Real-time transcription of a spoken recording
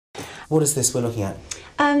What is this we're looking at?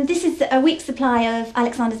 This is a week's supply of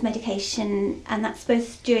Alexander's medication, and that's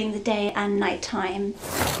both during the day and night time.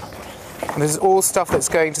 And this is all stuff that's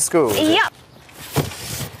going to school? Yep.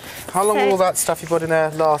 How long will all that stuff you put in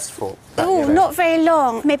there last for? Oh, not very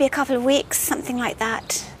long. Maybe a couple of weeks, something like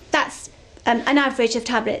that. That's an average of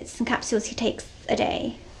tablets and capsules he takes a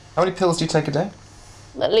day. How many pills do you take a day?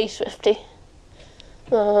 At least 50.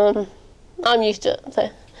 I'm used to it, so...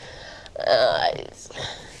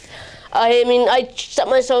 I mean, I set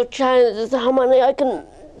myself challenges how many I can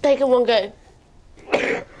take in one go.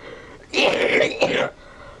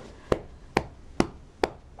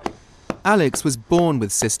 Alex was born with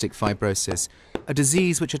cystic fibrosis, a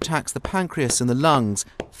disease which attacks the pancreas and the lungs,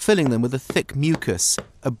 filling them with a thick mucus,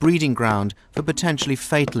 a breeding ground for potentially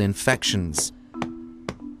fatal infections.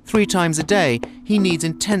 3 times a day, he needs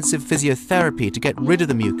intensive physiotherapy to get rid of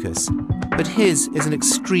the mucus. But his is an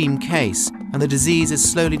extreme case, and the disease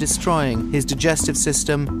is slowly destroying his digestive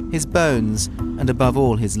system, his bones, and above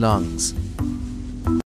all, his lungs.